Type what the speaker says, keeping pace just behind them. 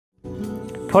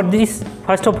For this,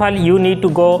 first of all, you need to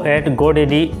go at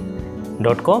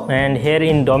Godaddy.com, and here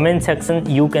in domain section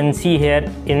you can see here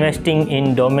investing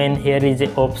in domain. Here is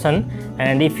a option,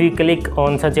 and if you click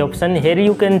on such option, here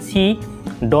you can see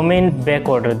Domain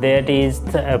Backorder. That is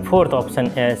the fourth option.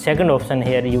 Second option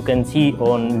here you can see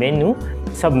on menu,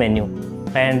 sub menu.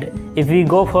 And if we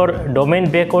go for Domain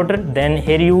Backorder, then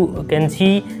here you can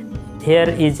see here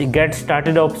is get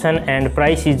started option, and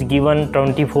price is given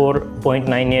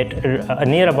 24.98,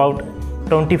 near about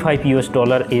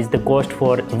 $25 is the cost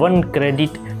for one credit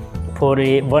for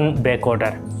a one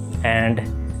backorder. And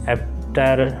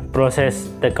after process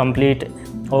the complete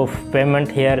of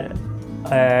payment here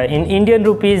in Indian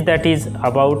rupees, that is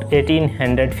about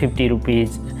 1850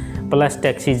 rupees plus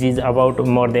taxes is about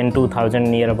more than 2000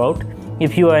 near about.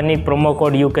 If you have any promo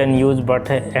code you can use, but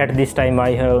at this time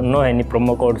I have no any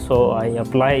promo code, so I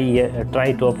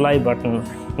try to apply, but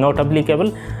not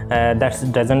applicable.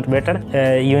 That doesn't matter.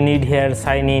 You need here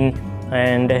sign in,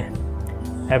 and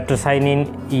after sign in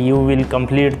you will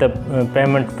complete the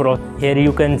payment process. Here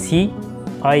you can see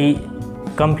I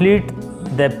complete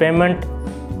the payment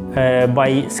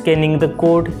by scanning the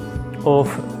code of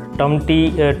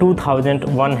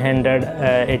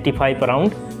 2185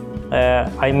 around.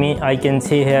 I can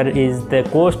say here is the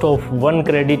cost of one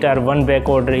credit or one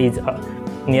backorder is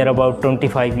near about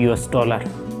 $25.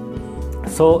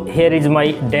 So here is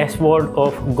my dashboard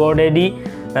of Godaddy.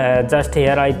 Just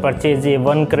here I purchase a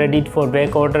one credit for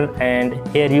backorder, and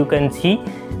here you can see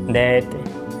that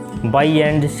buy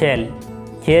and sell.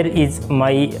 Here is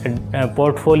my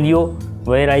portfolio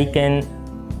where I can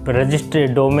register a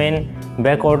domain.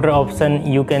 Backorder option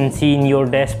you can see in your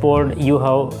dashboard. You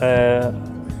have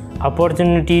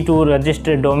opportunity to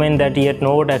register domain that yet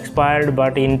not expired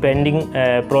but in pending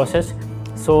process.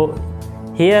 So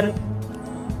here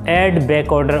add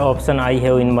backorder option I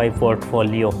have in my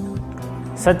portfolio.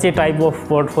 Such a type of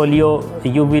portfolio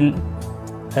you will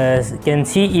can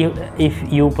see if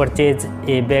you purchase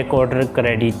a backorder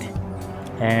credit.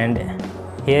 And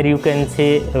here you can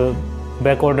say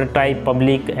backorder type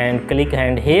public and click,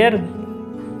 and here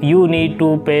you need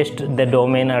to paste the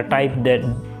domain or type the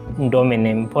domain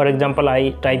name. For example,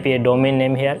 I type a domain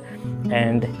name here,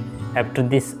 and after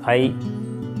this I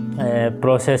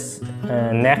process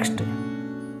next,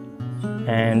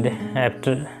 and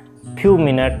after few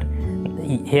minutes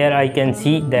here I can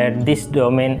see that this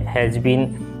domain has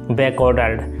been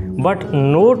backordered, but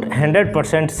not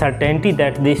 100% certainty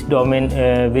that this domain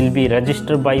will be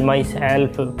registered by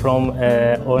myself from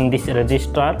on this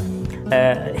registrar.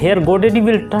 Here Godaddy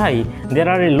will try. There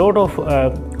are a lot of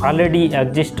already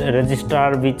exist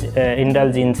registrar which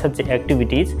indulge in such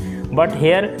activities, but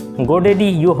here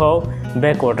Godaddy you have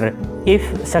backorder.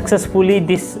 If successfully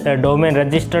this domain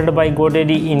registered by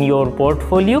Godaddy in your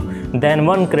portfolio, then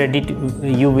one credit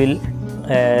you will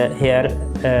here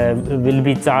will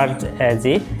be charged as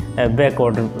a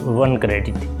backorder one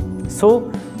credit. So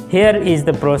here is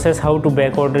the process how to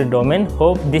backorder domain.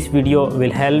 Hope this video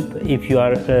will help if you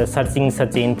are searching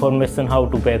such information how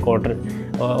to backorder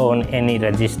on any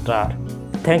registrar.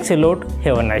 Thanks a lot.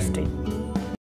 Have a nice day.